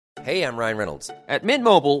Hey, I'm Ryan Reynolds. At Mint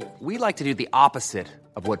Mobile, we like to do the opposite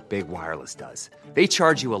of what Big Wireless does. They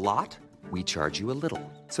charge you a lot, we charge you a little.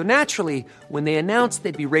 So naturally, when they announced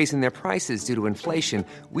they'd be raising their prices due to inflation,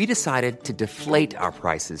 we decided to deflate our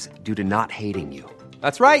prices due to not hating you.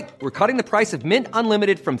 That's right. We're cutting the price of Mint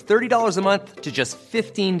Unlimited from $30 a month to just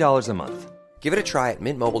 $15 a month. Give it a try at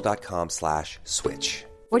mintmobile.com/switch.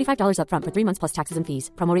 $45 up front for 3 months plus taxes and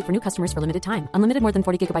fees. Promo rate for new customers for limited time. Unlimited more than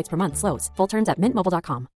 40 gigabytes per month. Slows full terms at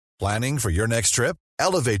mintmobile.com. Planning for your next trip?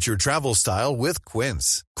 Elevate your travel style with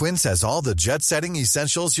Quince. Quince has all the jet-setting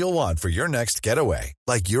essentials you'll want for your next getaway,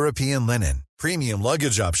 like European linen, premium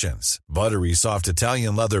luggage options, buttery soft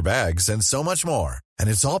Italian leather bags, and so much more. And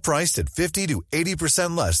it's all priced at 50 to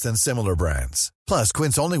 80% less than similar brands. Plus,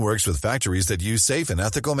 Quince only works with factories that use safe and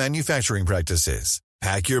ethical manufacturing practices.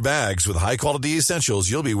 Pack your bags with high-quality essentials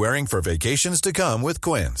you'll be wearing for vacations to come with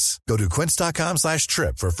Quince. Go to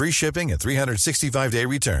quince.com/trip for free shipping and 365-day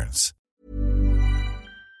returns.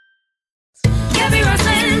 Gabby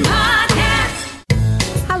Roslin Podcast.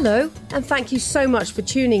 Hello, and thank you so much for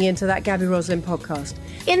tuning into that Gabby Roslin podcast.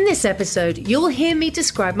 In this episode, you'll hear me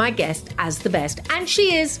describe my guest as the best, and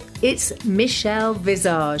she is. It's Michelle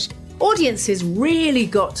Visage. Audiences really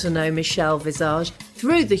got to know Michelle Visage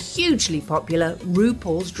through the hugely popular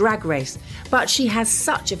RuPaul's Drag Race, but she has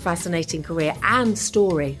such a fascinating career and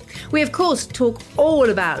story. We of course talk all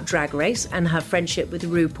about Drag Race and her friendship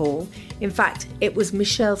with RuPaul. In fact, it was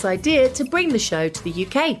Michelle's idea to bring the show to the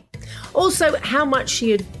UK. Also, how much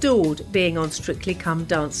she adored being on Strictly Come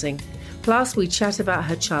Dancing. Plus, we chat about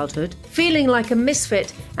her childhood, feeling like a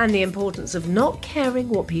misfit, and the importance of not caring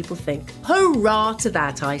what people think. Hurrah to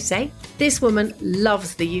that, I say. This woman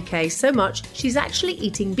loves the UK so much, she's actually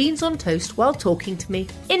eating beans on toast while talking to me.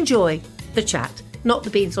 Enjoy the chat, not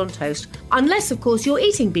the beans on toast. Unless, of course, you're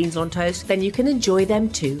eating beans on toast, then you can enjoy them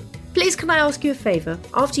too. Please, can I ask you a favour?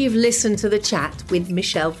 After you've listened to the chat with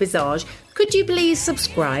Michelle Visage, could you please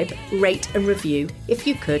subscribe, rate and review? If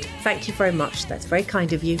you could, thank you very much. That's very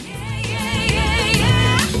kind of you.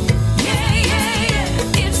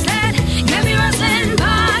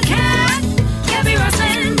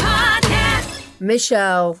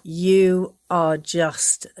 Michelle, you are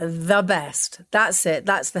just the best. That's it.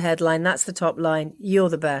 That's the headline. That's the top line. You're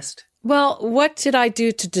the best. Well, what did I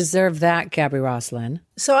do to deserve that, Gabby Roslin?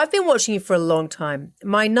 So I've been watching you for a long time.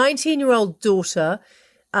 My 19-year-old daughter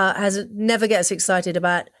never gets excited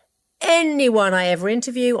about anyone I ever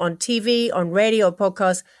interview on TV, on radio, or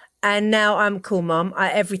podcast. And now I'm cool, Mum.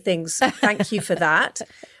 Everything's, thank you for that.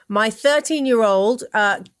 My 13-year-old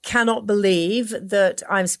cannot believe that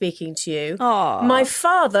I'm speaking to you. Aww. My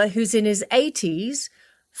father, who's in his 80s,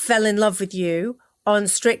 fell in love with you on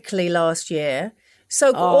Strictly last year.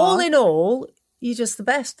 So all in all, you're just the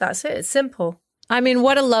best. That's it. It's simple. I mean,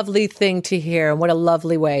 what a lovely thing to hear and what a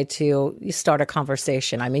lovely way to start a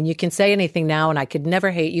conversation. I mean, you can say anything now and I could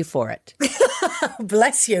never hate you for it.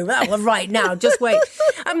 Bless you. Well, right now, just wait.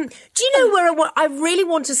 Do you know where I really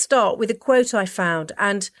want to start with a quote I found,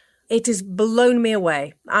 and it has blown me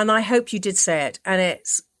away. And I hope you did say it. And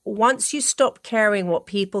it's, once you stop caring what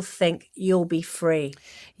people think, you'll be free.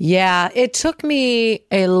 Yeah, it took me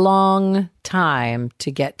a long time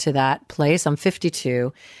to get to that place. I'm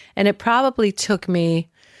 52, and it probably took me,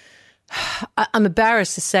 I'm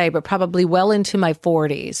embarrassed to say, but probably well into my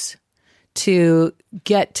 40s to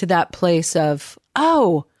get to that place of,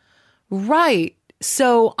 oh, right.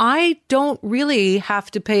 So I don't really have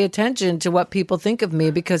to pay attention to what people think of me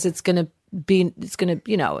because it's not going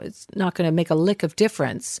to make a lick of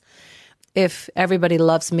difference if everybody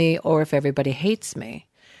loves me or if everybody hates me.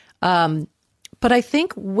 But I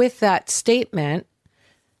think with that statement,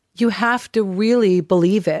 you have to really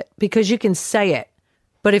believe it because you can say it.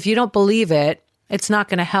 But if you don't believe it, it's not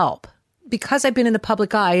going to help. Because I've been in the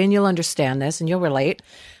public eye, and you'll understand this and you'll relate,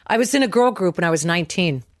 I was in a girl group when I was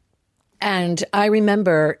 19. And I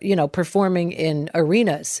remember, performing in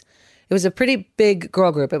arenas. It was a pretty big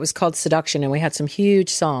girl group. It was called Seduction, and we had some huge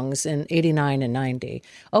songs in 89 and 90.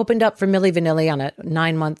 Opened up for Milli Vanilli on a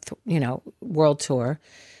 9-month, world tour.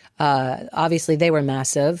 Obviously, they were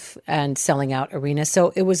massive and selling out arenas.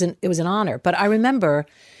 So it was an honor. But I remember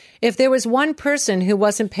if there was one person who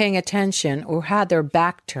wasn't paying attention or had their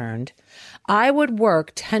back turned, I would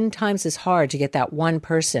work 10 times as hard to get that one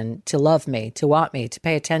person to love me, to want me, to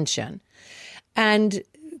pay attention. And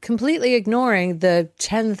completely ignoring the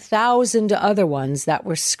 10,000 other ones that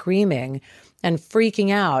were screaming and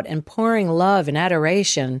freaking out and pouring love and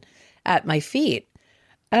adoration at my feet.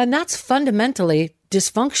 And that's fundamentally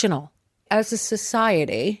dysfunctional. As a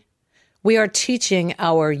society, we are teaching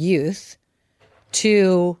our youth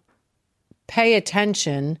to pay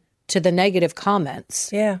attention to the negative comments.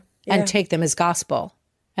 Yeah. and take them as gospel.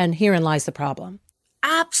 And herein lies the problem.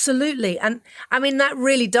 Absolutely. And I mean, that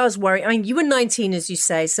really does worry. I mean, you were 19, as you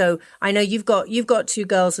say. So I know you've got 2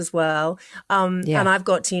 girls as well. And I've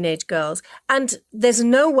got teenage girls. And there's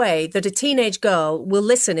no way that a teenage girl will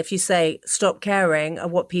listen if you say, stop caring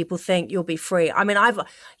of what people think, you'll be free. I mean,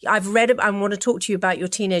 I've read, I want to talk to you about your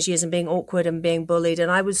teenage years and being awkward and being bullied. And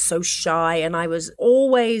I was so shy and I was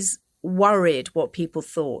always worried what people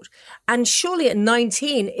thought. And surely at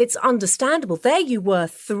 19, it's understandable. There you were,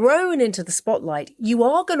 thrown into the spotlight. You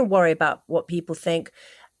are going to worry about what people think,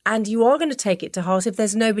 and you are going to take it to heart if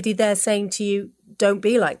there's nobody there saying to you, don't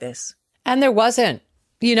be like this. And there wasn't.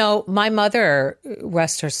 You know, my mother,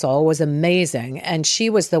 rest her soul, was amazing. And she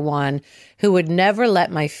was the one who would never let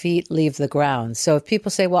my feet leave the ground. So if people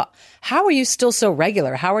say, well, how are you still so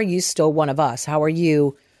regular? How are you still one of us? How are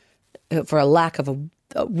you, for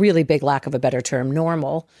a really big lack of a better term,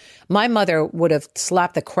 normal? My mother would have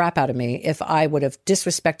slapped the crap out of me if I would have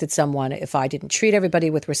disrespected someone, if I didn't treat everybody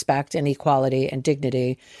with respect and equality and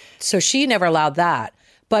dignity. So she never allowed that.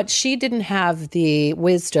 But she didn't have the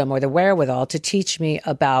wisdom or the wherewithal to teach me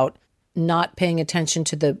about not paying attention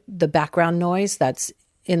to the background noise that's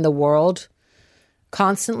in the world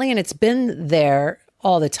constantly. And it's been there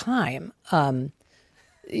all the time.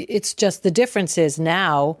 It's just the difference is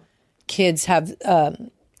now kids are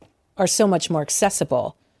so much more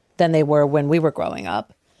accessible than they were when we were growing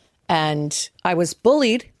up. And I was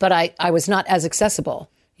bullied, but I was not as accessible.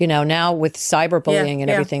 You know, now with cyberbullying and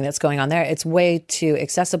everything that's going on there, it's way too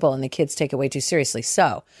accessible and the kids take it way too seriously.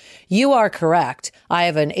 So you are correct. I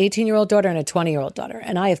have an 18-year-old daughter and a 20-year-old daughter,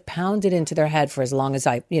 and I have pounded into their head for as long as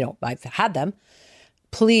I've had them.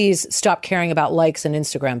 Please stop caring about likes on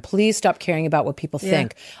Instagram. Please stop caring about what people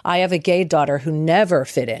think. I have a gay daughter who never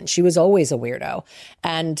fit in. She was always a weirdo.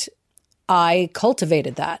 And I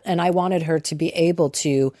cultivated that. And I wanted her to be able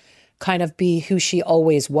to kind of be who she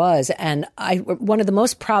always was. And one of the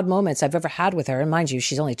most proud moments I've ever had with her, and mind you,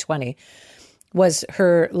 she's only 20, was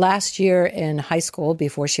her last year in high school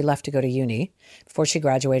before she left to go to uni, before she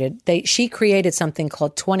graduated. She created something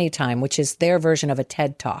called 20 Time, which is their version of a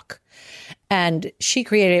TED Talk. And she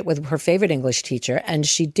created it with her favorite English teacher. And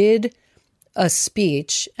she did a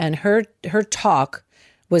speech, and her talk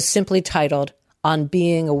was simply titled On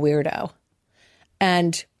Being a Weirdo.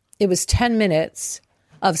 And it was 10 minutes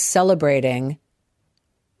of celebrating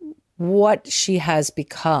what she has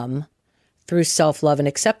become through self-love and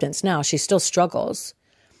acceptance. Now, she still struggles,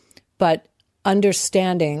 but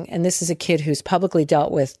understanding, and this is a kid who's publicly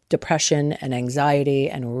dealt with depression and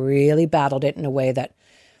anxiety and really battled it in a way that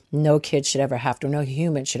no kid should ever have to, no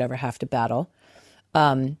human should ever have to battle,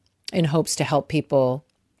 in hopes to help people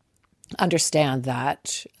understand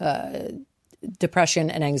that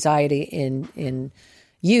depression and anxiety in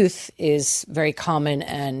youth is very common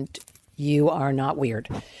and you are not weird.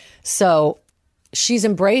 So she's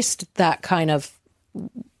embraced that kind of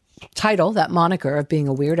title, that moniker of being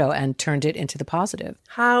a weirdo, and turned it into the positive.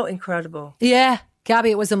 How incredible. Yeah.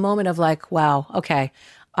 Gabby, it was a moment of like, wow, okay,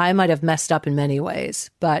 I might have messed up in many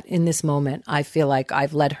ways, but in this moment, I feel like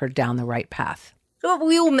I've led her down the right path. Well,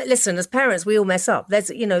 we all listen as parents. We all mess up.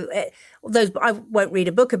 There's, those. I won't read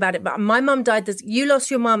a book about it, but my mum died. You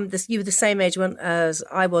lost your mum. You were the same age as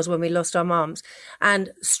I was when we lost our mums,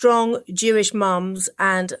 and strong Jewish mums,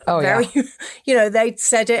 and they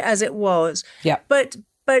said it as it was. Yeah. But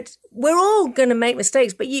we're all going to make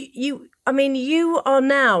mistakes. But you are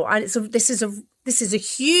now, and this is a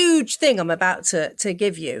huge thing I'm about to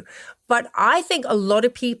give you. But I think a lot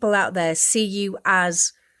of people out there see you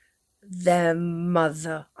as their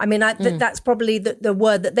mother. I mean, that's probably the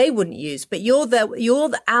word that they wouldn't use, but you're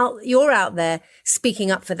out there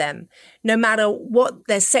speaking up for them, no matter what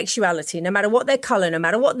their sexuality, no matter what their color, no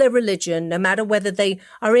matter what their religion, no matter whether they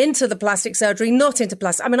are into the plastic surgery, not into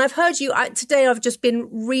plastic. I mean, I've heard you today. I've just been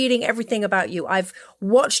reading everything about you. I've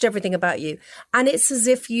watched everything about you, and it's as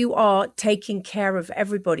if you are taking care of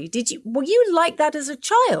everybody. Were you like that as a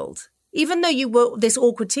child? Even though you were this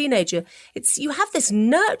awkward teenager, you have this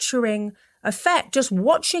nurturing effect. Just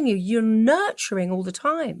watching you're nurturing all the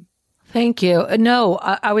time. Thank you. No,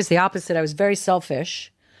 I was the opposite. I was very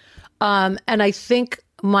selfish. And I think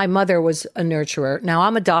my mother was a nurturer. Now,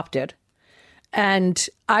 I'm adopted. And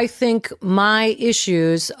I think my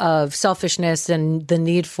issues of selfishness and the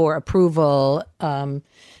need for approval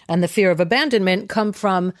and the fear of abandonment come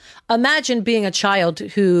from, imagine being a child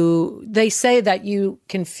who they say that you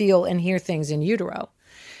can feel and hear things in utero.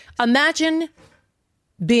 Imagine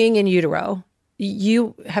being in utero.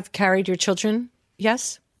 You have carried your children,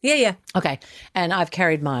 yes? Yeah. Okay. And I've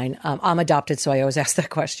carried mine. I'm adopted, so I always ask that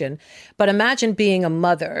question. But imagine being a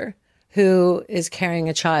mother who is carrying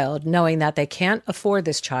a child, knowing that they can't afford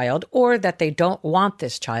this child or that they don't want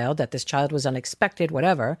this child, that this child was unexpected,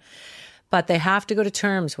 whatever, but they have to go to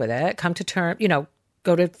terms with it, come to term,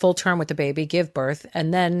 go to full term with the baby, give birth,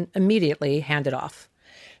 and then immediately hand it off.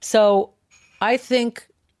 So I think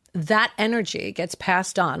that energy gets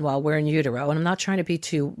passed on while we're in utero. And I'm not trying to be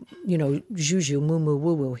too, juju, moo,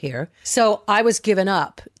 woo, woo here. So I was given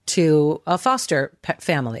up to a foster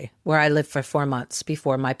family where I lived for 4 months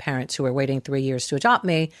before my parents, who were waiting 3 years to adopt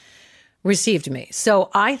me, received me. So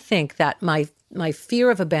I think that my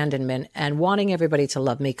fear of abandonment and wanting everybody to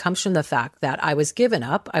love me comes from the fact that I was given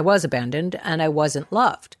up, I was abandoned, and I wasn't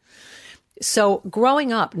loved. So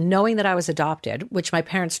growing up, knowing that I was adopted, which my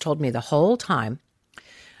parents told me the whole time,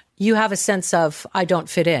 you have a sense of, I don't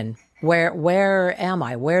fit in. Where am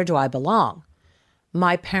I? Where do I belong?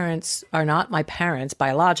 My parents are not my parents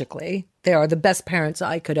biologically. They are the best parents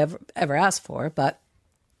I could ever ask for, but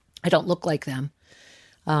I don't look like them.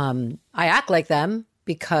 I act like them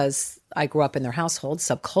because I grew up in their household.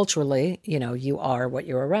 Subculturally, you are what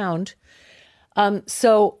you're around.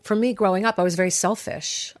 So for me growing up, I was very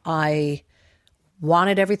selfish. I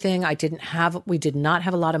wanted everything. We did not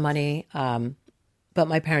have a lot of money. But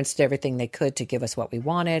my parents did everything they could to give us what we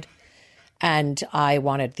wanted. And I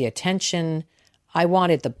wanted the attention. I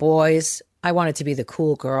wanted the boys. I wanted to be the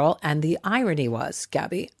cool girl. And the irony was,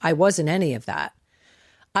 Gabby, I wasn't any of that.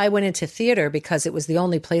 I went into theater because it was the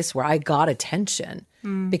only place where I got attention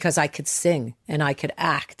because I could sing and I could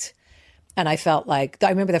act. And I felt like, I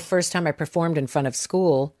remember the first time I performed in front of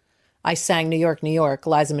school, I sang New York, New York,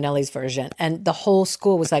 Liza Minnelli's version. And the whole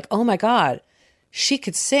school was like, oh my God, she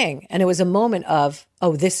could sing. And it was a moment of,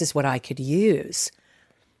 oh, this is what I could use.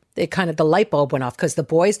 The light bulb went off because the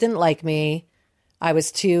boys didn't like me. I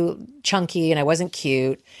was too chunky and I wasn't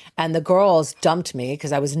cute. And the girls dumped me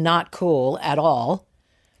because I was not cool at all.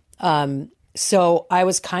 So I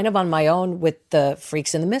was kind of on my own with the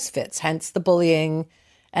freaks and the misfits, hence the bullying.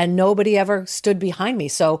 And nobody ever stood behind me.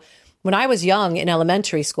 So when I was young in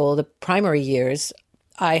elementary school, the primary years,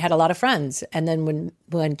 I had a lot of friends. And then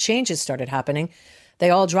when changes started happening,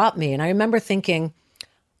 they all dropped me. And I remember thinking,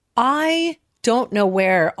 I don't know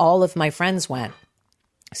where all of my friends went.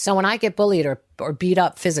 So when I get bullied or beat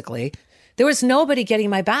up physically, there was nobody getting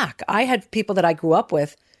my back. I had people that I grew up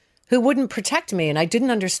with who wouldn't protect me, and I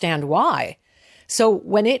didn't understand why. So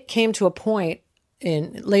when it came to a point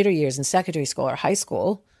in later years in secondary school or high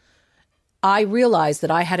school, I realized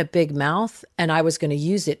that I had a big mouth and I was going to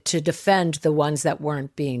use it to defend the ones that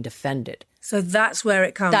weren't being defended. So that's where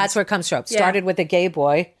it comes. That's where it comes from. Yeah. Started with a gay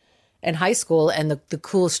boy in high school, and the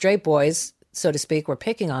cool straight boys, so to speak, were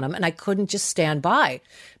picking on him. And I couldn't just stand by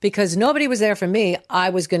because nobody was there for me. I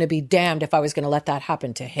was going to be damned if I was going to let that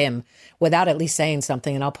happen to him without at least saying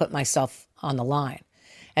something, and I'll put myself on the line.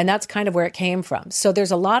 And that's kind of where it came from. So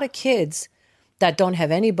there's a lot of kids that don't have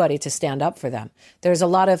anybody to stand up for them. There's a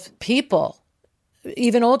lot of people,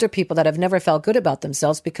 even older people, that have never felt good about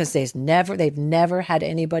themselves because they've never had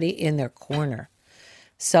anybody in their corner.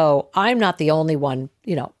 So I'm not the only one,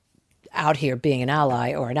 out here being an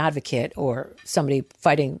ally or an advocate or somebody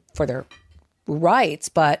fighting for their rights,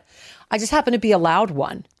 but I just happen to be a loud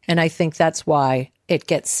one. And I think that's why it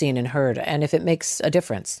gets seen and heard. And if it makes a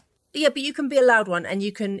difference. Yeah, but you can be a loud one and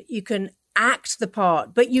you can act the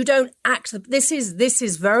part, but you don't act. This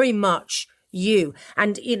is very much you.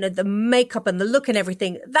 And, the makeup and the look and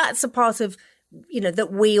everything, that's a part of, that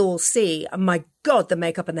we all see. And my God, the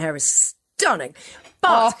makeup and the hair is stunning.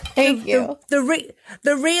 But thank you.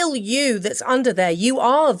 The real you that's under there, you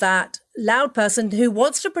are that loud person who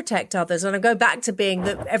wants to protect others. And I go back to being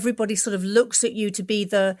that everybody sort of looks at you to be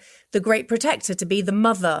the great protector, to be the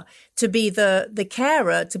mother, to be the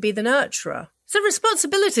carer, to be the nurturer. It's a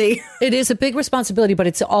responsibility. It is a big responsibility, but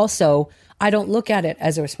it's also, I don't look at it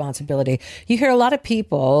as a responsibility. You hear a lot of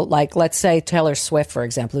people, like, let's say Taylor Swift, for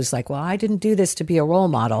example, who's like, well, I didn't do this to be a role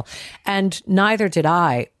model. And neither did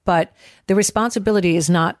I. But the responsibility is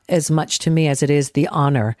not as much to me as it is the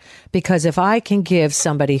honor. Because if I can give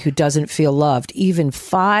somebody who doesn't feel loved even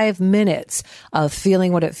 5 minutes of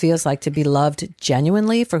feeling what it feels like to be loved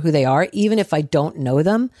genuinely for who they are, even if I don't know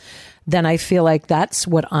them, then I feel like that's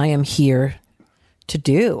what I am here to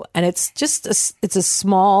do. And it's just it's a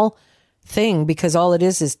small thing because all it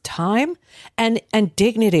is time and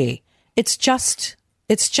dignity. It's just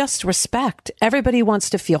respect. Everybody wants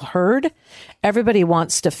to feel heard. Everybody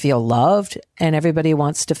wants to feel loved, and everybody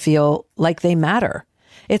wants to feel like they matter.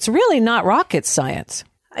 It's really not rocket science.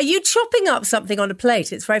 Are you chopping up something on a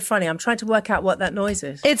plate? It's very funny. I'm trying to work out what that noise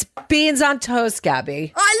is. It's beans on toast,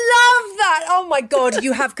 Gabby. I love that. Oh my God,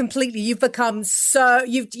 you've become so,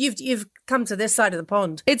 you've come to this side of the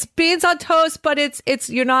pond. It's beans on toast, but it's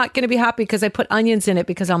you're not going to be happy because I put onions in it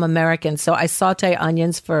because I'm American. So I saute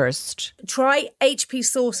onions first. Try HP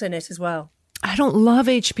sauce in it as well. I don't love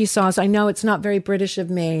HP sauce. I know it's not very British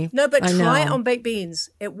of me. No, but try it on baked beans.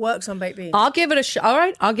 It works on baked beans. I'll give it all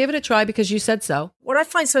right, I'll give it a try because you said so. What I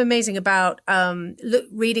find so amazing about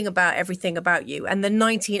reading about everything about you and the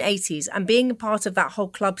 1980s and being a part of that whole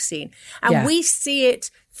club scene. And we see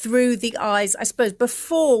it through the eyes, I suppose,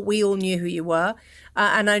 before we all knew who you were.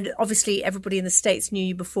 Obviously everybody in the States knew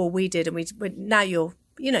you before we did. And now you're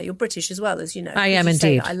British as well, as you know. I am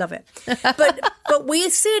indeed. I love it. But we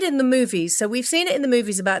see it in the movies. So we've seen it in the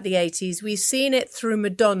movies about the 80s. We've seen it through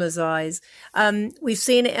Madonna's eyes. We've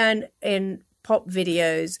seen it in pop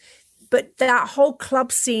videos. But that whole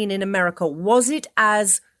club scene in America, was it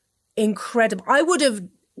as incredible? I would have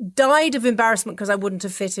died of embarrassment because I wouldn't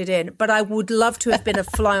have fitted in. But I would love to have been a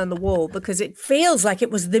fly on the wall because it feels like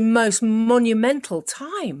it was the most monumental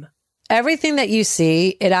time. Everything that you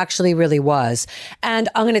see, it actually really was. And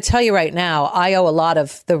I'm going to tell you right now, I owe a lot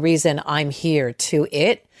of the reason I'm here to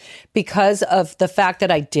it because of the fact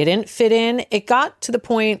that I didn't fit in. It got to the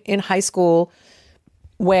point in high school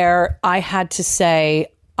where I had to say,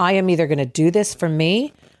 I am either going to do this for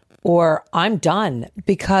me or I'm done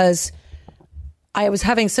because I was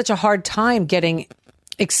having such a hard time getting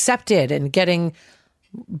accepted and getting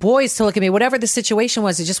boys to look at me, whatever the situation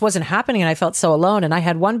was, it just wasn't happening. And I felt so alone. And I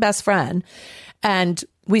had one best friend and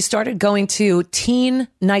we started going to teen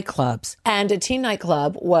nightclubs. And a teen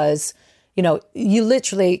nightclub was, you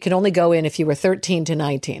literally could only go in if you were 13 to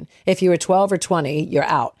 19. If you were 12 or 20, you're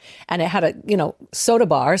out. And it had a, soda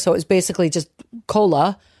bar. So it was basically just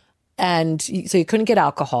cola. And so you couldn't get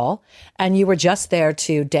alcohol and you were just there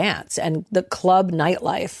to dance. And the club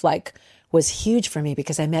nightlife, was huge for me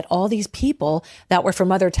because I met all these people that were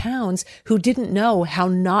from other towns who didn't know how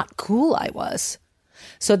not cool I was.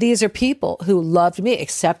 So these are people who loved me,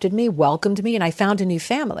 accepted me, welcomed me, and I found a new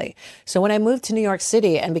family. So when I moved to New York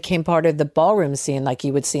City and became part of the ballroom scene like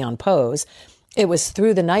you would see on Pose, it was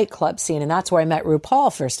through the nightclub scene. And that's where I met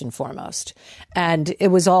RuPaul first and foremost. And it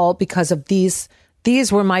was all because of these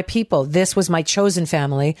were my people. This was my chosen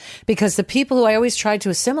family because the people who I always tried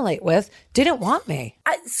to assimilate with didn't want me.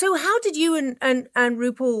 So how did you and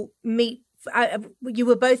RuPaul meet? You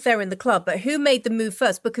were both there in the club, but who made the move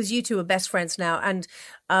first? Because you two are best friends now and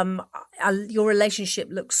your relationship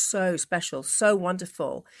looks so special, so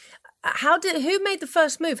wonderful. Who made the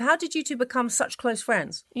first move? How did you two become such close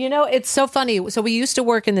friends? It's so funny. So we used to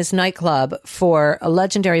work in this nightclub for a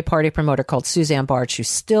legendary party promoter called Suzanne Bartsch, who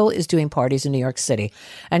still is doing parties in New York City.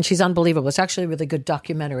 And she's unbelievable. It's actually a really good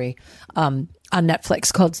documentary on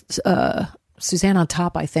Netflix called Suzanne on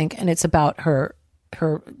Top, I think. And it's about her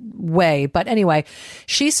way. But anyway,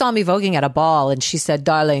 she saw me voguing at a ball and she said,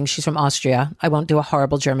 darling, she's from Austria. I won't do a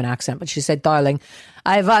horrible German accent, but she said, darling,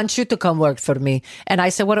 I want you to come work for me. And I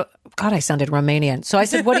said, God, I sounded Romanian. So I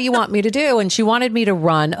said, what do you want me to do? And she wanted me to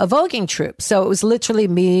run a voguing troupe. So it was literally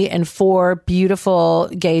me and 4 beautiful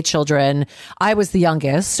gay children. I was the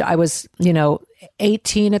youngest. I was,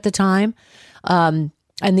 18 at the time. And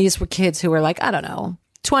these were kids who were like, I don't know,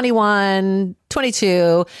 21,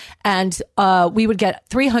 22, and we would get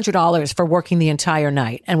 $300 for working the entire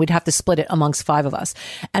night, and we'd have to split it amongst 5 of us,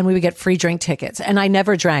 and we would get free drink tickets. And I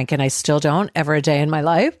never drank, and I still don't ever a day in my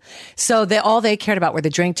life. So all they cared about were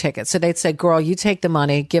the drink tickets. So they'd say, girl, you take the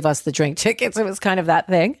money, give us the drink tickets. It was kind of that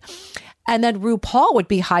thing. And then RuPaul would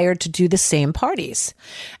be hired to do the same parties.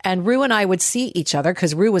 And Ru and I would see each other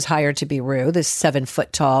because Ru was hired to be Ru, this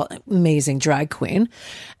 7-foot tall, amazing drag queen.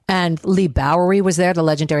 And Lee Bowery was there, the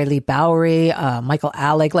legendary Lee Bowery, Michael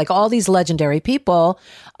Alec, all these legendary people.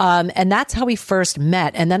 And that's how we first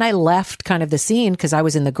met. And then I left kind of the scene because I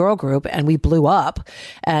was in the girl group and we blew up.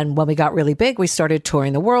 And when we got really big, we started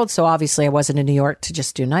touring the world. So obviously I wasn't in New York to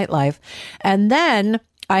just do nightlife. And then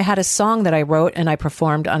I had a song that I wrote and I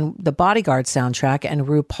performed on the Bodyguard soundtrack, and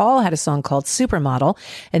RuPaul had a song called Supermodel,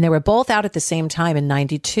 and they were both out at the same time in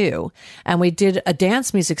 92. And we did a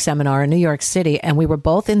dance music seminar in New York City, and we were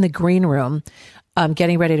both in the green room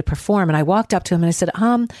getting ready to perform. And I walked up to him and I said,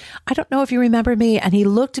 I don't know if you remember me. And he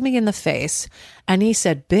looked me in the face and he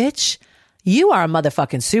said, bitch, you are a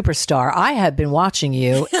motherfucking superstar. I have been watching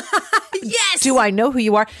you. Yes. Do I know who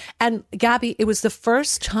you are? And Gabby, it was the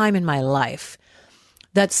first time in my life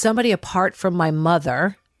that somebody apart from my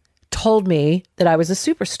mother told me that I was a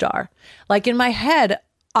superstar. Like in my head,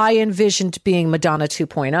 I envisioned being Madonna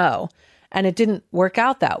 2.0, and it didn't work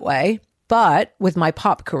out that way. but with my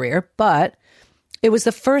pop career, but it was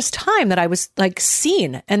the first time that I was like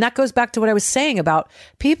seen. And that goes back to what I was saying about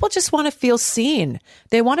people just want to feel seen.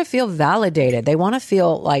 They want to feel validated. They want to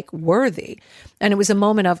feel like worthy. And it was a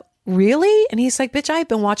moment of, really? And he's like, bitch, I've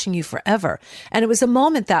been watching you forever. And it was a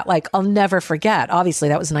moment that like, I'll never forget. Obviously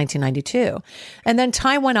that was 1992. And then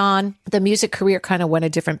time went on, the music career kind of went a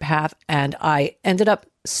different path. And I ended up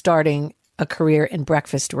starting a career in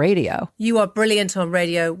breakfast radio. You are brilliant on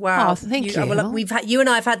radio. Wow. Oh, thank you. Well, you and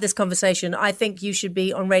I have had this conversation. I think you should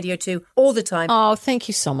be on radio too all the time. Oh, thank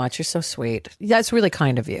you so much. You're so sweet. That's really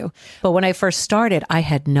kind of you. But when I first started, I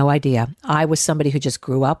had no idea. I was somebody who just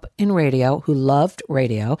grew up in radio, who loved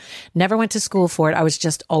radio, never went to school for it. I was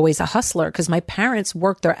just always a hustler because my parents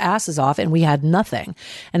worked their asses off and we had nothing.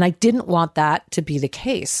 And I didn't want that to be the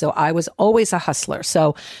case. So I was always a hustler.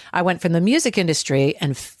 So I went from the music industry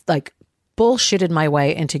and bullshitted my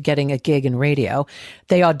way into getting a gig in radio.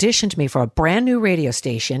 They auditioned me for a brand new radio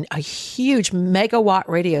station, a huge megawatt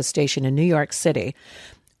radio station in New York City.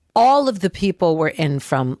 All of the people were in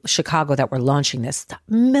from Chicago that were launching this,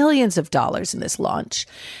 millions of dollars in this launch.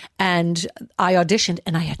 And I auditioned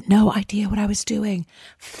and I had no idea what I was doing.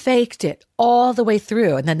 Faked it all the way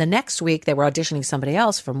through. And then the next week they were auditioning somebody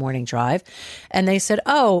else for Morning Drive. And they said,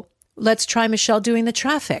 oh, let's try Michelle doing the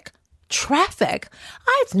traffic. Traffic?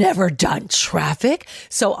 I've never done traffic.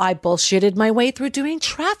 So I bullshitted my way through doing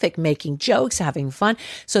traffic, making jokes, having fun.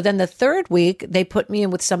 So then the third week, they put me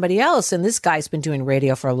in with somebody else. And this guy's been doing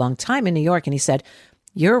radio for a long time in New York. And he said,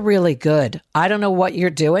 you're really good. I don't know what you're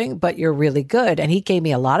doing, but you're really good. And he gave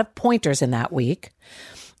me a lot of pointers in that week.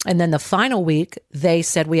 And then the final week, they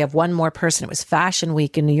said, we have one more person. It was Fashion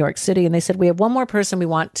Week in New York City. And they said, we have one more person we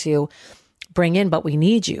want to bring in, but we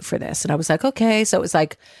need you for this. And I was like, okay. So it was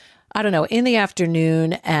like, I don't know, in the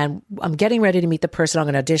afternoon, and I'm getting ready to meet the person I'm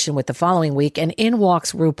going to audition with the following week, and in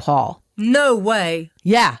walks RuPaul. No way.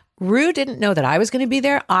 Yeah. Ru didn't know that I was going to be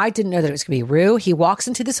there. I didn't know that it was going to be Ru. He walks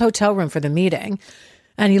into this hotel room for the meeting,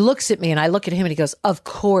 and he looks at me, and I look at him, and he goes, of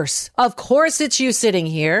course it's you sitting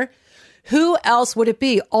here. Who else would it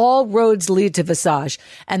be? All roads lead to Visage.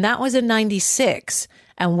 And that was in 96.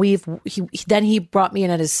 And then he brought me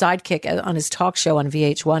in as his sidekick on his talk show on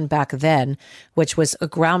VH1 back then, which was a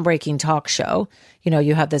groundbreaking talk show. You know,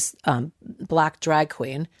 you have this black drag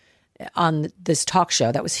queen on this talk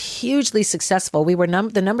show that was hugely successful. We were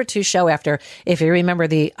the number 2 show after, if you remember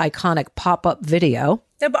the iconic pop-up video.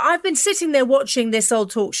 Yeah, but I've been sitting there watching this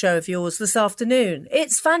old talk show of yours this afternoon.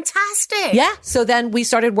 It's fantastic. Yeah. So then we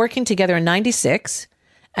started working together in 96.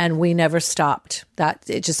 And we never stopped.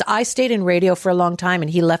 I stayed in radio for a long time, and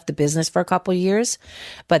he left the business for a couple of years.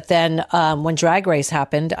 But then when Drag Race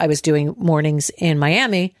happened, I was doing mornings in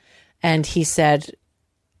Miami, and he said,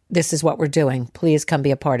 this is what we're doing. Please come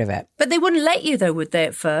be a part of it. But they wouldn't let you, though, would they,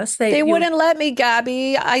 at first? They wouldn't let me,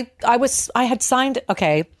 Gabby. I had signed,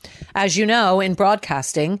 okay, as you know, in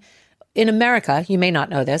broadcasting, in America, you may not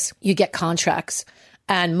know this, you get contracts.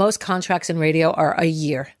 And most contracts in radio are a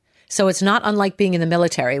year. So it's not unlike being in the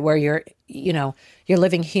military where you're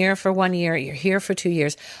living here for 1 year, you're here for 2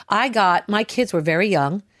 years. My kids were very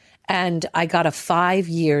young, and I got a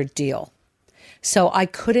 5-year deal. So I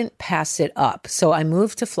couldn't pass it up. So I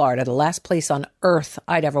moved to Florida, the last place on earth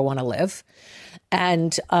I'd ever want to live.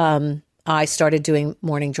 And I started doing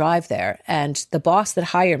Morning Drive there. And the boss that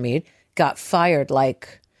hired me got fired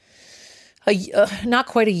like not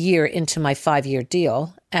quite a year into my 5-year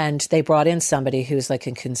deal. And they brought in somebody who's like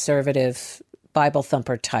a conservative Bible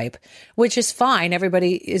thumper type, which is fine.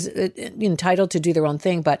 Everybody is entitled to do their own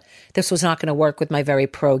thing, but this was not going to work with my very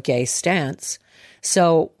pro-gay stance.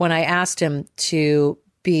 So when I asked him to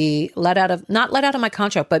be not let out of my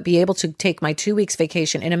contract, but be able to take my 2 weeks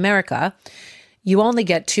vacation in America, you only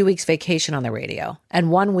get 2 weeks vacation on the radio, and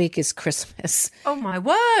 1 week is Christmas. Oh, my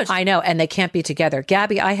word. I know, and they can't be together.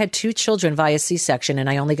 Gabby, I had 2 children via C-section, and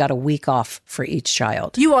I only got a week off for each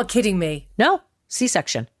child. You are kidding me. No,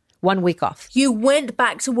 C-section, 1 week off. You went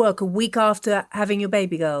back to work a week after having your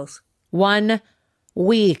baby girls? 1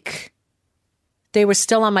 week. They were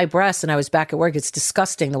still on my breast, and I was back at work. It's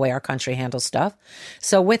disgusting the way our country handles stuff.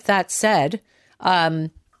 So with that said, I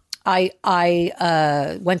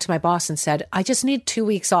went to my boss and said, I just need 2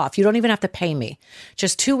 weeks off. You don't even have to pay me.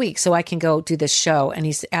 Just 2 weeks so I can go do this show. And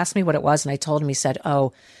he asked me what it was. And I told him, he said,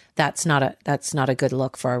 oh, that's not a good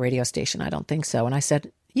look for our radio station. I don't think so. And I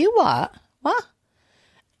said, you what? What?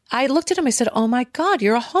 I looked at him. I said, oh my God,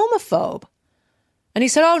 you're a homophobe. And he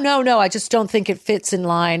said, oh, no, I just don't think it fits in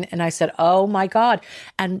line. And I said, oh my God.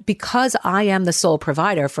 And because I am the sole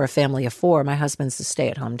provider for a family of 4, my husband's the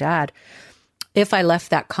stay-at-home dad, if I left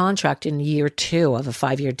that contract in year 2 of a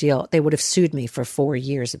 5-year deal, they would have sued me for 4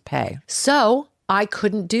 years of pay. So I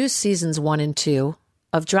couldn't do seasons 1 and 2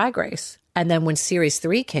 of Drag Race. And then when series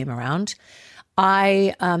 3 came around,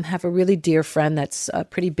 I have a really dear friend that's a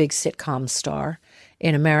pretty big sitcom star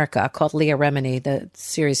in America called Leah Remini. The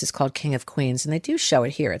series is called King of Queens, and they do show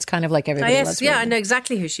it here. It's kind of like Everybody Loves Raymond. I know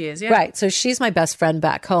exactly who she is. Yeah. Right. So she's my best friend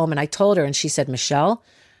back home, and I told her, and she said, Michelle,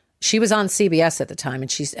 she was on CBS at the time,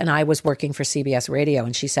 and I was working for CBS Radio,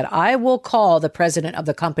 and she said, I will call the president of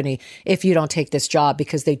the company if you don't take this job,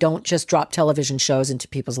 because they don't just drop television shows into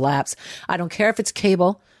people's laps. I don't care if it's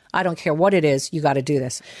cable. I don't care what it is. You got to do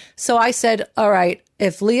this. So I said, all right,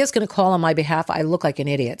 if Leah's going to call on my behalf, I look like an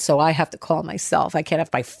idiot. So I have to call myself. I can't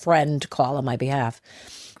have my friend call on my behalf.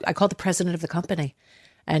 I called the president of the company,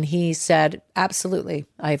 and he said, absolutely,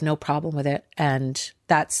 I have no problem with it. And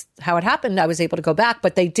that's how it happened. I was able to go back,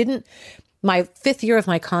 but they didn't. My 5th year of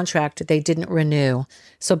my contract, they didn't renew.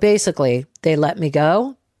 So basically, they let me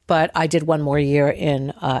go. But I did 1 more year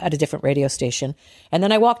at a different radio station. And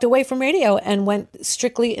then I walked away from radio and went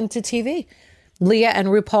strictly into TV. Leah and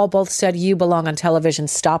RuPaul both said, you belong on television.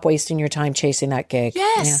 Stop wasting your time chasing that gig.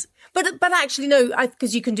 Yes. Yeah. But actually, no,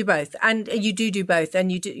 because you can do both. And you do both.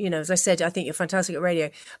 And you do, as I said, I think you're fantastic at radio.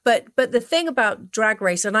 But the thing about Drag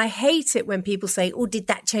Race, and I hate it when people say, oh, did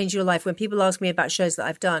that change your life? When people ask me about shows that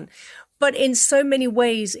I've done. But in so many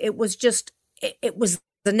ways, it was just, it was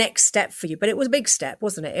the next step for you. But it was a big step,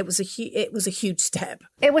 wasn't it? It was a huge step.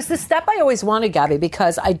 It was the step I always wanted, Gabby,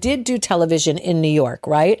 because I did do television in New York,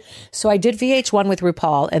 right? So I did VH1 with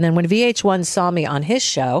RuPaul. And then when VH1 saw me on his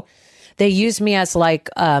show, they used me as like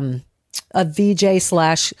a VJ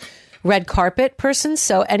 / red carpet person.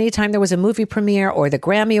 So anytime there was a movie premiere or the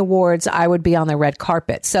Grammy Awards, I would be on the red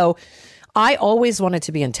carpet. So I always wanted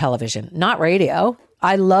to be in television, not radio.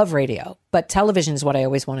 I love radio, but television is what I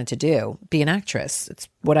always wanted to do, be an actress. It's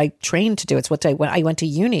what I trained to do. It's what I went to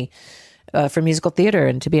uni for musical theater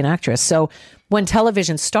and to be an actress. So when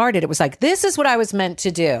television started, it was like, this is what I was meant to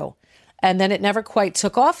do. And then it never quite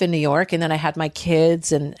took off in New York. And then I had my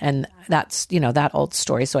kids and that's, that old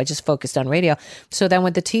story. So I just focused on radio. So then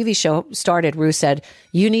when the TV show started, Ru said,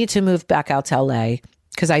 you need to move back out to LA.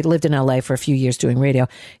 Because I lived in LA for a few years doing radio.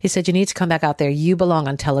 He said, you need to come back out there. You belong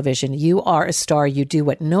on television. You are a star. You do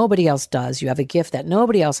what nobody else does. You have a gift that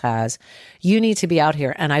nobody else has. You need to be out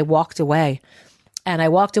here. And I walked away. And I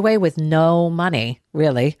walked away with no money,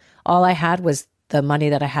 really. All I had was the money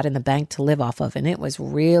that I had in the bank to live off of. And it was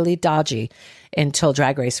really dodgy until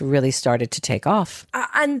Drag Race really started to take off.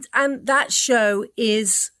 And that show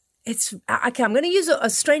is, I'm going to use a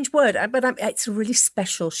strange word, but it's a really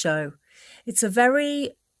special show. It's a very,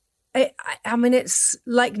 it's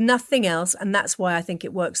like nothing else. And that's why I think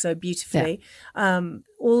it works so beautifully. Yeah.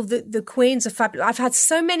 All the queens are fabulous. I've had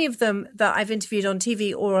so many of them that I've interviewed on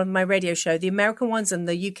TV or on my radio show, the American ones and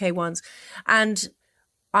the UK ones. And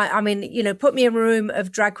put me in a room of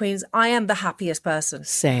drag queens, I am the happiest person.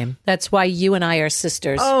 Same. That's why you and I are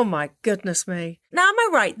sisters. Oh, my goodness me. Now, am I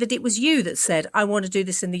right that it was you that said, I want to do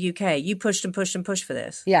this in the UK? You pushed and pushed and pushed for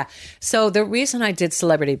this. Yeah. So the reason I did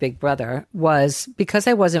Celebrity Big Brother was because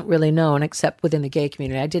I wasn't really known except within the gay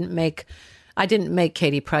community. I didn't make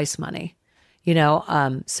Katie Price money,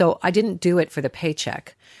 so I didn't do it for the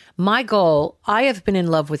paycheck. My goal, I have been in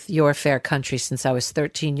love with Your Fair Country since I was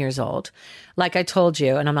 13 years old. Like I told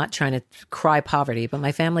you, and I'm not trying to cry poverty, but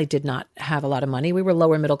my family did not have a lot of money. We were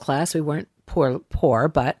lower middle class. We weren't poor,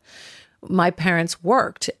 but my parents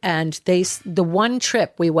worked. And the one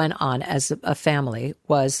trip we went on as a family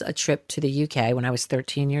was a trip to the UK when I was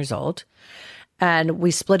 13 years old. And we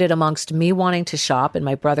split it amongst me wanting to shop and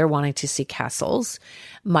my brother wanting to see castles.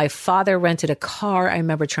 My father rented a car. I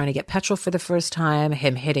remember trying to get petrol for the first time,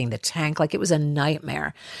 him hitting the tank. Like it was a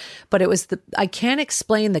nightmare. But I can't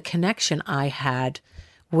explain the connection I had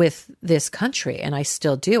with this country. And I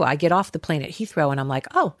still do. I get off the plane at Heathrow and I'm like,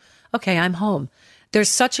 oh, okay, I'm home. There's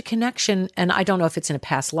such a connection. And I don't know if it's in a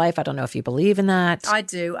past life. I don't know if you believe in that. I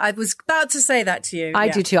do. I was about to say that to you. I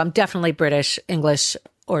do too. I'm definitely British, English,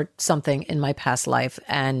 or something in my past life,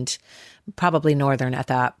 and probably Northern at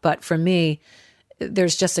that. But for me,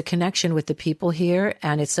 there's just a connection with the people here.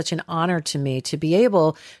 And it's such an honor to me to be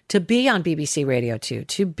able to be on BBC Radio 2,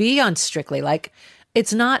 to be on Strictly. Like,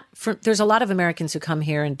 it's not there's a lot of Americans who come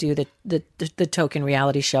here and do the token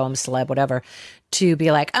reality show, I'm a celeb, whatever, to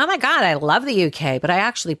be like, oh my God, I love the UK. But I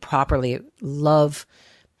actually properly love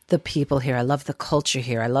the people here. I love the culture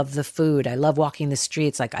here. I love the food. I love walking the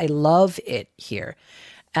streets. Like, I love it here.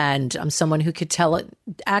 And I'm someone who could tell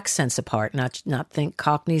accents apart, not think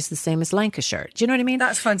Cockney's the same as Lancashire. Do you know what I mean?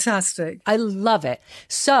 That's fantastic. I love it.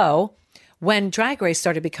 So when Drag Race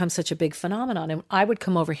started to become such a big phenomenon and I would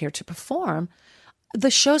come over here to perform,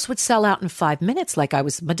 the shows would sell out in 5 minutes like I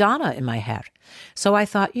was Madonna in my head. So I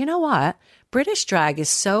thought, you know what? British drag is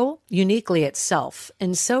so uniquely itself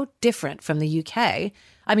and so different from the UK,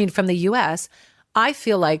 from the US. I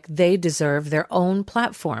feel like they deserve their own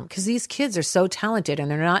platform because these kids are so talented and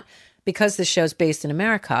they're not, because the show's based in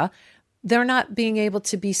America, they're not being able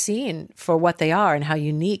to be seen for what they are and how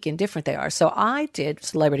unique and different they are. So I did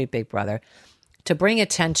Celebrity Big Brother to bring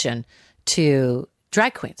attention to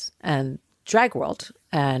drag queens and drag world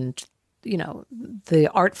and, the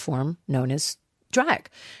art form known as drag.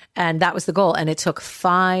 And that was the goal. And it took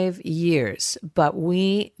 5 years, but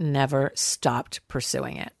we never stopped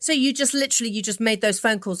pursuing it. So you just made those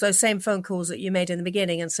phone calls, those same phone calls that you made in the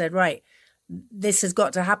beginning and said, right, this has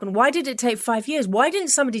got to happen. Why did it take 5 years? Why didn't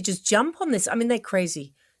somebody just jump on this? They're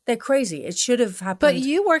crazy. They're crazy. It should have happened. But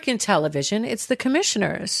you work in television. It's the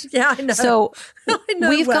commissioners. Yeah, I know. So I know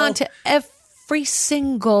we've gone to every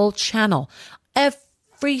single channel,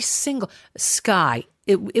 every single Sky.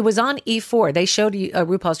 It was on E4. They showed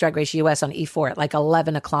RuPaul's Drag Race US on E4 at like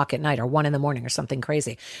 11 o'clock at night or 1 a.m. or something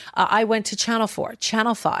crazy. I went to Channel 4,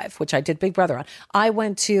 Channel 5, which I did Big Brother on. I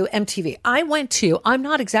went to MTV. I'm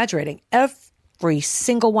not exaggerating, every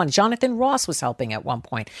single one. Jonathan Ross was helping at one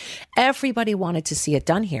point. Everybody wanted to see it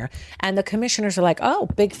done here. And the commissioners are like, oh,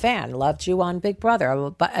 big fan, loved you on Big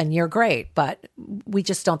Brother, and you're great, but we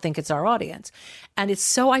just don't think it's our audience. And it's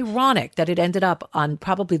so ironic that it ended up on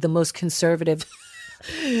probably the most conservative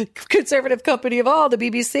company of all, the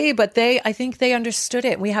BBC, but I think they understood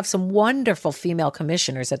it. We have some wonderful female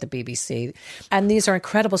commissioners at the BBC, and these are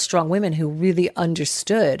incredible, strong women who really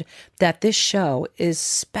understood that this show is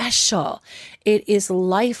special. It is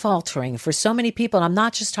life-altering for so many people, and I'm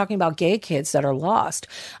not just talking about gay kids that are lost.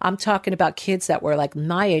 I'm talking about kids that were like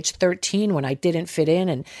my age, 13, when I didn't fit in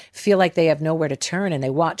and feel like they have nowhere to turn, and they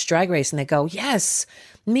watch Drag Race and they go, yes,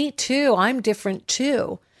 me too, I'm different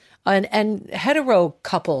too. And hetero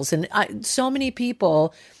couples and so many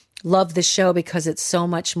people love the show because it's so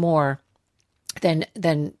much more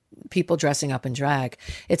than people dressing up in drag.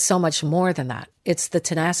 It's so much more than that. It's the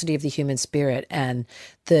tenacity of the human spirit and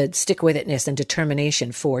the stick-with-itness and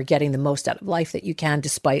determination for getting the most out of life that you can,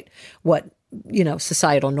 despite what,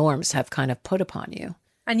 societal norms have kind of put upon you.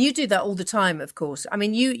 And you do that all the time, of course.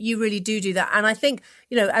 You really do that. And I think,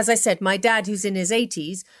 as I said, my dad, who's in his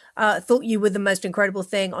 80s, thought you were the most incredible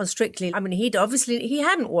thing on Strictly. He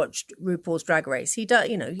hadn't watched RuPaul's Drag Race. He does,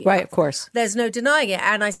 Right, of course. There's no denying it.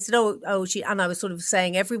 And I said, and I was sort of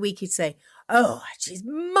saying every week he'd say, oh, she's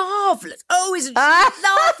marvelous. Oh, isn't she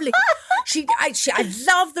lovely? I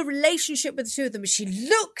love the relationship with the two of them. She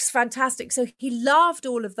looks fantastic. So he loved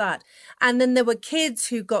all of that. And then there were kids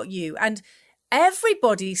who got you, and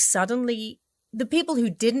everybody suddenly, the people who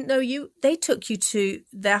didn't know you, they took you to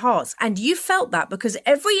their hearts. And you felt that because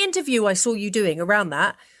every interview I saw you doing around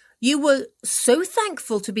that, you were so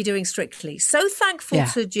thankful to be doing Strictly, so thankful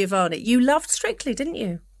to Giovanni. You loved Strictly, didn't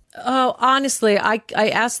you? Oh, honestly, I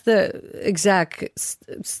asked the exec,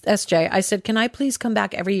 SJ, I said, can I please come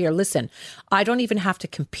back every year? Listen, I don't even have to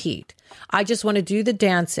compete. I just want to do the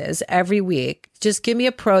dances every week. Just give me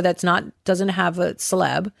a pro doesn't have a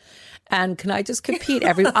celeb. And can I just compete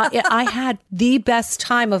I had the best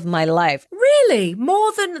time of my life. Really?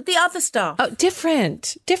 More than the other stuff? Oh,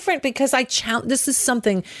 different because this is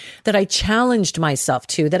something that I challenged myself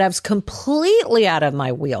to, that I was completely out of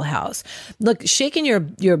my wheelhouse. Look, shaking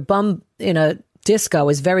your bum in a disco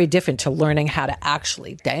is very different to learning how to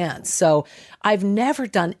actually dance. So I've never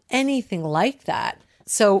done anything like that.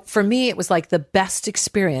 So for me, it was like the best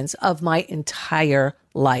experience of my entire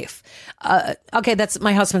life. Okay, that's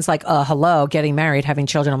my husband's like, hello, getting married, having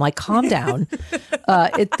children. I'm like, calm down.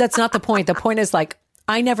 That's not the point. The point is like,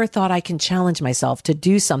 I never thought I can challenge myself to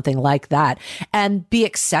do something like that and be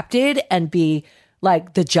accepted and be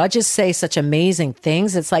like, the judges say such amazing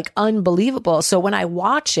things. It's like unbelievable. So when I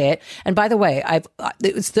watch it, and by the way,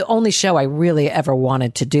 it's the only show I really ever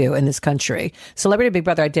wanted to do in this country. Celebrity Big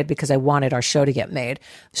Brother I did because I wanted our show to get made.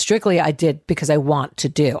 Strictly I did because I want to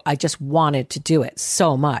do. I just wanted to do it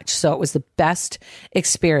so much. So it was the best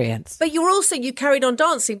experience. But you carried on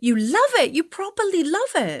dancing. You love it. You properly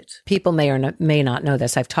love it. People may or may not know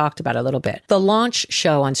this. I've talked about it a little bit. The launch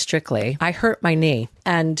show on Strictly, I hurt my knee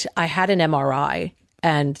and I had an MRI.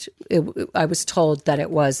 And I was told that it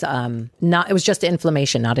was just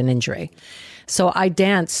inflammation, not an injury. So I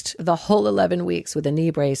danced the whole 11 weeks with a knee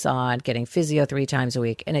brace on, getting physio 3 times a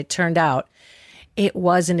week. And it turned out it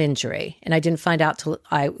was an injury. And I didn't find out till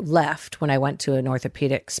I left when I went to an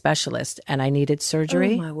orthopedic specialist and I needed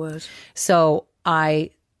surgery. Oh, my word. So I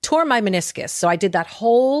tore my meniscus. So I did that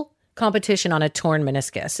whole competition on a torn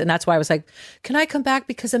meniscus. And that's why I was like, can I come back?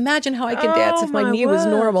 Because imagine how I could dance if my knee was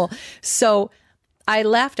normal. So I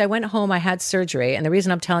left. I went home. I had surgery. And the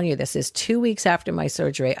reason I'm telling you this is 2 weeks after my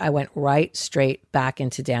surgery, I went right straight back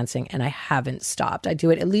into dancing and I haven't stopped. I do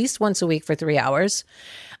it at least once a week for 3 hours,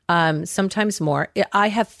 sometimes more. I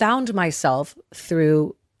have found myself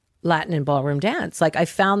through Latin and ballroom dance. Like I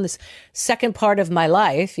found this second part of my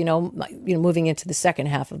life, moving into the second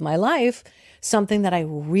half of my life, something that I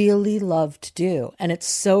really love to do. And it's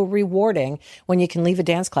so rewarding when you can leave a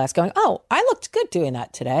dance class going, oh, I looked good doing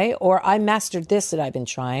that today, or I mastered this that I've been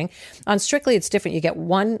trying. On Strictly, it's different. You get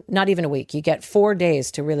not even a week, you get 4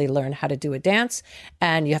 days to really learn how to do a dance,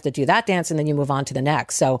 and you have to do that dance and then you move on to the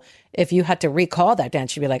next. So if you had to recall that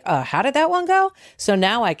dance, you'd be like, how did that one go? So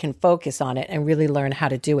now I can focus on it and really learn how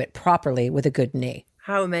to do it properly with a good knee.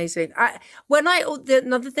 How amazing.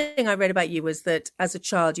 Another thing I read about you was that as a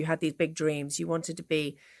child, you had these big dreams. You wanted to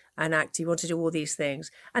be an actor. You wanted to do all these things.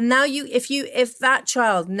 And now if that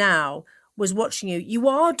child now was watching you, you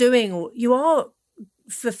are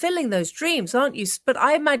fulfilling those dreams, aren't you? But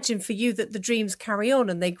I imagine for you that the dreams carry on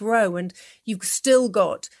and they grow and you've still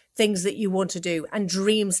got things that you want to do and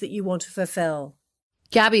dreams that you want to fulfill.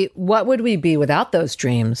 Gabby, what would we be without those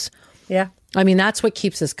dreams? Yeah. I mean, that's what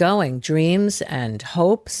keeps us going. Dreams and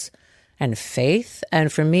hopes and faith.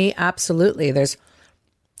 And for me, absolutely. There's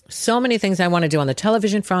so many things I want to do on the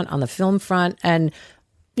television front, on the film front. And,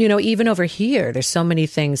 even over here, there's so many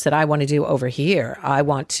things that I want to do over here. I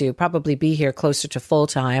want to probably be here closer to full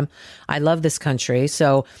time. I love this country.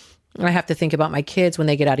 So I have to think about my kids when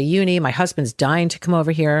they get out of uni. My husband's dying to come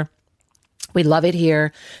over here. We love it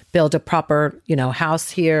here, build a proper, house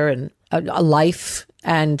here and a life.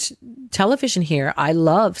 And television here, I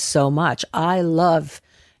love so much. I love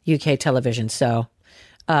UK television. So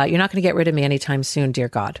you're not going to get rid of me anytime soon, dear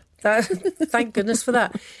God. Thank goodness for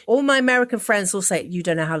that. All my American friends will say, you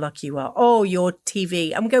don't know how lucky you are. Oh, your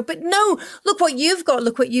TV. I'm going, but no, look what you've got.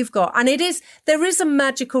 Look what you've got. And there is a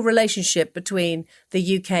magical relationship between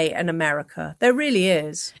the UK and America. There really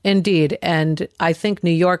is. Indeed. And I think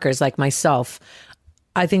New Yorkers like myself,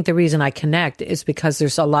 I think the reason I connect is because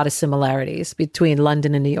there's a lot of similarities between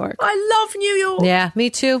London and New York. I love New York. Yeah,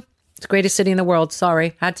 me too. It's the greatest city in the world.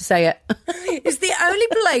 Sorry, had to say it. It's the only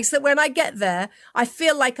place that when I get there, I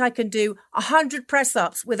feel like I can do 100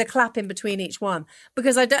 press-ups with a clap in between each one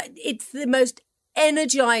because it's the most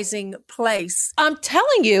energizing place. I'm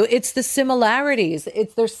telling you, it's the similarities.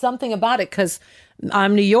 There's something about it because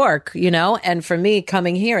I'm New York, and for me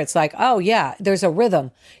coming here, it's like, oh yeah, there's a rhythm.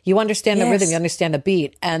 You understand the rhythm, you understand the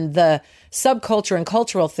beat, and the subculture and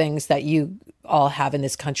cultural things that you all have in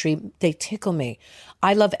this country, they tickle me.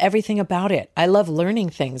 I love everything about it. I love learning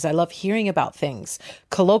things. I love hearing about things,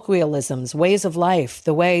 colloquialisms, ways of life,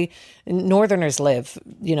 the way Northerners live,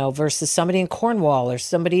 versus somebody in Cornwall or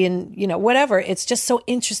somebody in, whatever. It's just so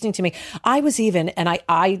interesting to me. I was even, and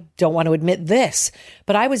I don't want to admit this,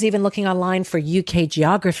 but I was even looking online for UK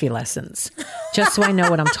geography lessons, just so I know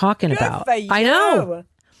what I'm talking about. I know.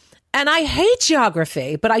 And I hate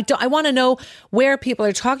geography, but I want to know where people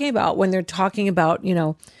are talking about when they're talking about,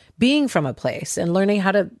 being from a place and learning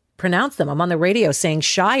how to pronounce them. I'm on the radio saying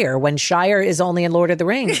Shire when Shire is only in Lord of the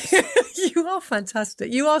Rings. You are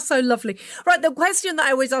fantastic. You are so lovely. Right. The question that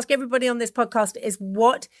I always ask everybody on this podcast is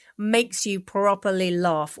what makes you properly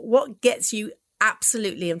laugh? What gets you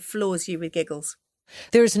absolutely and floors you with giggles?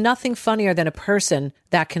 There's nothing funnier than a person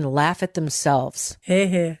that can laugh at themselves. Hear,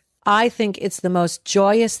 hear. I think it's the most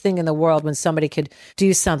joyous thing in the world when somebody could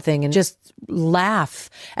do something and just laugh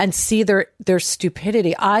and see their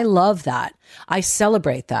stupidity. I love that. I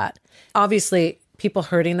celebrate that. Obviously, people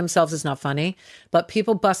hurting themselves is not funny, but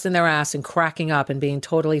people busting their ass and cracking up and being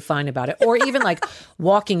totally fine about it, or even like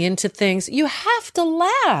walking into things, you have to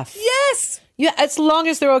laugh. Yes. Yeah, as long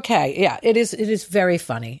as they're okay. Yeah, it is very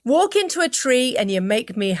funny. Walk into a tree and you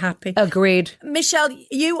make me happy. Agreed. Michelle,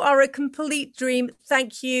 you are a complete dream.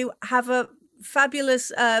 Thank you. Have a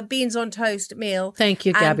fabulous beans on toast meal. Thank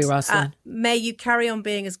you, Gabby Roslin. May you carry on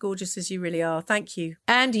being as gorgeous as you really are. Thank you.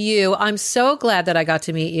 And you. I'm so glad that I got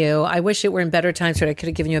to meet you. I wish it were in better times so I could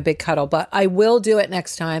have given you a big cuddle, but I will do it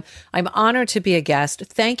next time. I'm honored to be a guest.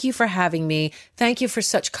 Thank you for having me. Thank you for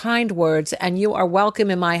such kind words. And you are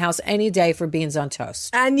welcome in my house any day for beans on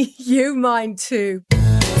toast. And you mine too.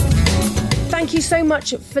 Thank you so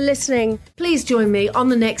much for listening. Please join me on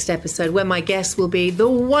the next episode where my guest will be the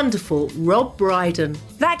wonderful Rob Brydon.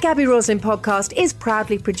 That Gabby Roslin podcast is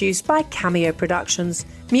proudly produced by Cameo Productions.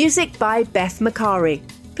 Music by Beth Macari.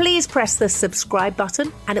 Please press the subscribe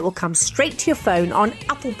button and it will come straight to your phone on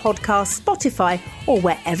Apple Podcasts, Spotify, or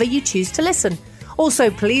wherever you choose to listen. Also,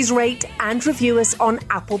 please rate and review us on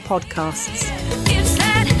Apple Podcasts. It's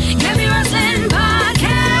that Gabby Roslin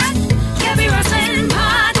podcast. Gabby Roslin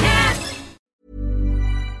podcast.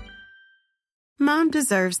 Mom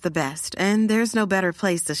deserves the best, and there's no better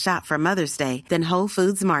place to shop for Mother's Day than Whole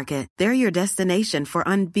Foods Market. They're your destination for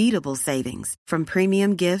unbeatable savings, from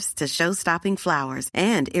premium gifts to show-stopping flowers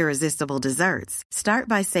and irresistible desserts. Start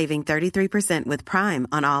by saving 33% with Prime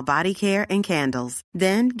on all body care and candles.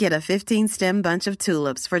 Then get a 15-stem bunch of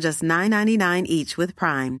tulips for just $9.99 each with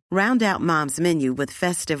Prime. Round out Mom's menu with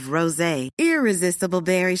festive rosé, irresistible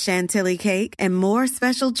berry chantilly cake, and more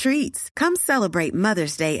special treats. Come celebrate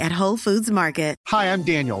Mother's Day at Whole Foods Market. Hi, I'm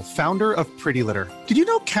Daniel, founder of Pretty Litter. Did you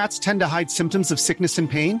know cats tend to hide symptoms of sickness and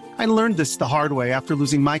pain? I learned this the hard way after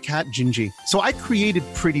losing my cat, Gingy. So I created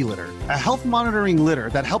Pretty Litter, a health monitoring litter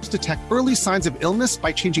that helps detect early signs of illness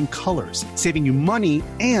by changing colors, saving you money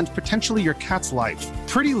and potentially your cat's life.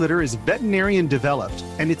 Pretty Litter is veterinarian developed,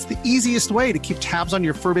 and it's the easiest way to keep tabs on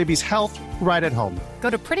your fur baby's health right at home. Go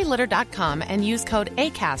to prettylitter.com and use code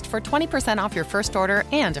ACAST for 20% off your first order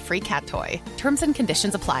and a free cat toy. Terms and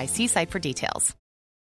conditions apply. See site for details.